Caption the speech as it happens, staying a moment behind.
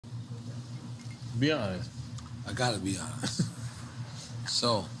Be honest. I gotta be honest.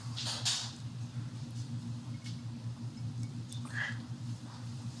 So,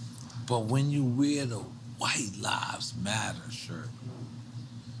 but when you wear the White Lives Matter shirt,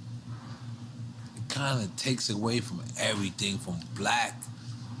 it kind of takes away from everything from black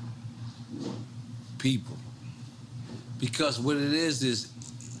people. Because what it is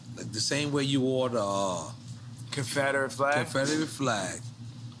like the same way you wore the Confederate flag. Confederate flag.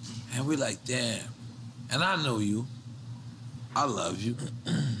 And we're like, damn. And I know you. I love you.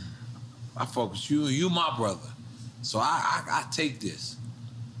 I fuck with you. You my brother. So I take this.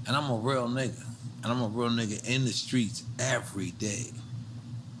 And I'm a real nigga. And I'm a real nigga in the streets every day.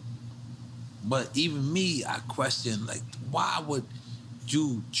 But even me, I question, like, why would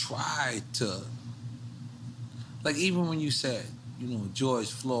you try to... Like, even when you said, you know,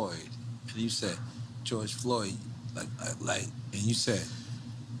 George Floyd, and you said, George Floyd, like, and you said,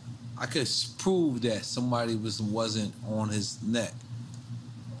 I could prove that somebody wasn't on his neck.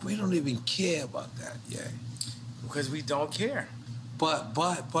 We don't even care about that, yeah. Because we don't care. But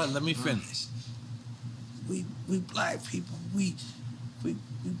let me finish. We black people, we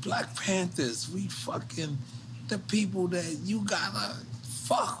Black Panthers, we fucking the people that you gotta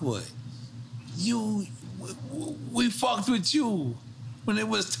fuck with. We fucked with you when it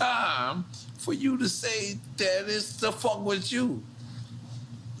was time for you to say that it's to fuck with you.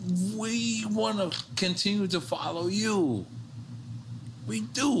 We wanna continue to follow you. We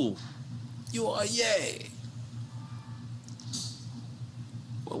do. You are yay.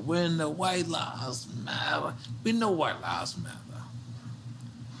 But when the White Lives Matter, we know White Lives Matter.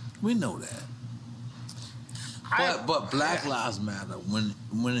 We know that. But Black Lives Matter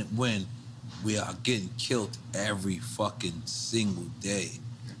when we are getting killed every fucking single day.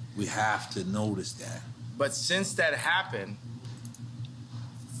 We have to notice that. But since that happened,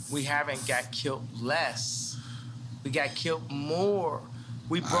 we haven't got killed less. We got killed more.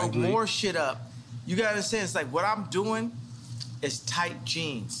 We broke more shit up. You gotta understand, it's like what I'm doing is tight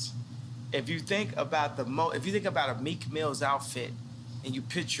jeans. If you think about a Meek Mill's outfit and you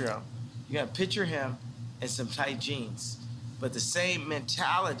picture him, you're gonna picture him in some tight jeans. But the same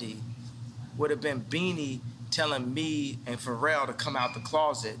mentality would have been Beanie telling me and Pharrell to come out the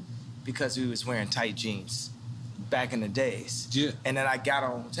closet because we was wearing tight jeans back in the days. Yeah. And then I got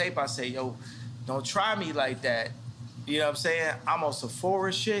on tape, I say, yo, don't try me like that. You know what I'm saying? I'm on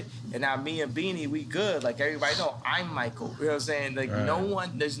Sephora shit, and now me and Beanie, we good. Like everybody know, I'm Michael. You know what I'm saying? Like there's no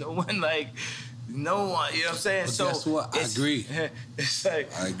one, no one, you know what I'm saying? But so that's what I agree. It's like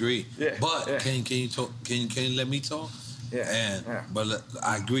I agree. Yeah, but yeah. Can you talk? Can you let me talk? Yeah. But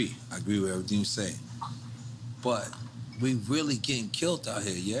I agree. I agree with everything you say. But we really getting killed out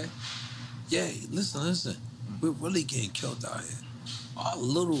here, yeah? Yeah, listen. We're really getting killed out here. Our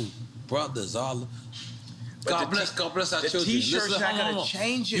little brothers, God bless our children. The T-shirt's not gonna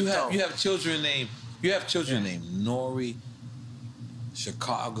change it. You have children named Nori,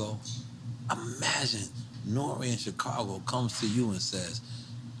 Chicago. Imagine Nori in Chicago comes to you and says,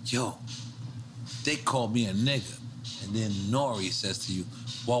 yo, they call me a nigga. And then Nori says to you,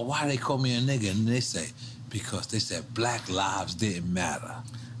 well, why they call me a nigga? And they say, because they said black lives didn't matter.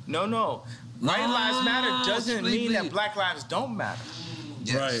 No. White lives matter doesn't mean that black lives don't matter.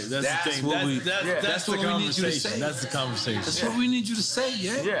 Yes. Right, that's the thing. That's what we need you to say. That's the conversation. That's what we need you to say,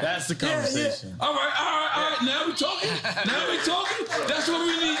 yeah? That's the conversation. Yeah. All right. Now we talking. That's what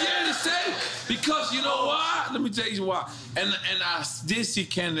we need to say. Because you know why? Let me tell you why. And I did see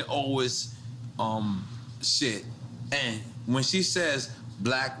Candace always shit. And when she says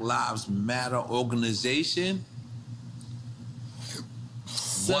Black Lives Matter organization,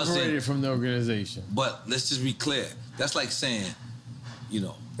 separated from the organization. But let's just be clear. That's like saying, you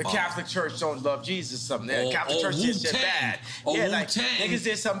know, the Catholic Church don't love Jesus or something. The Catholic Church did shit bad. Like niggas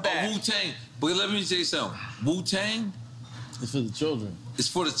did something bad. Wu-Tang. But let me tell you something. Wu-Tang. It's for the children. It's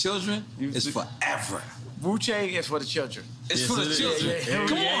for the children. It's forever. Wu-Tang is for the children. It's for the children.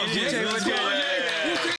 Come on,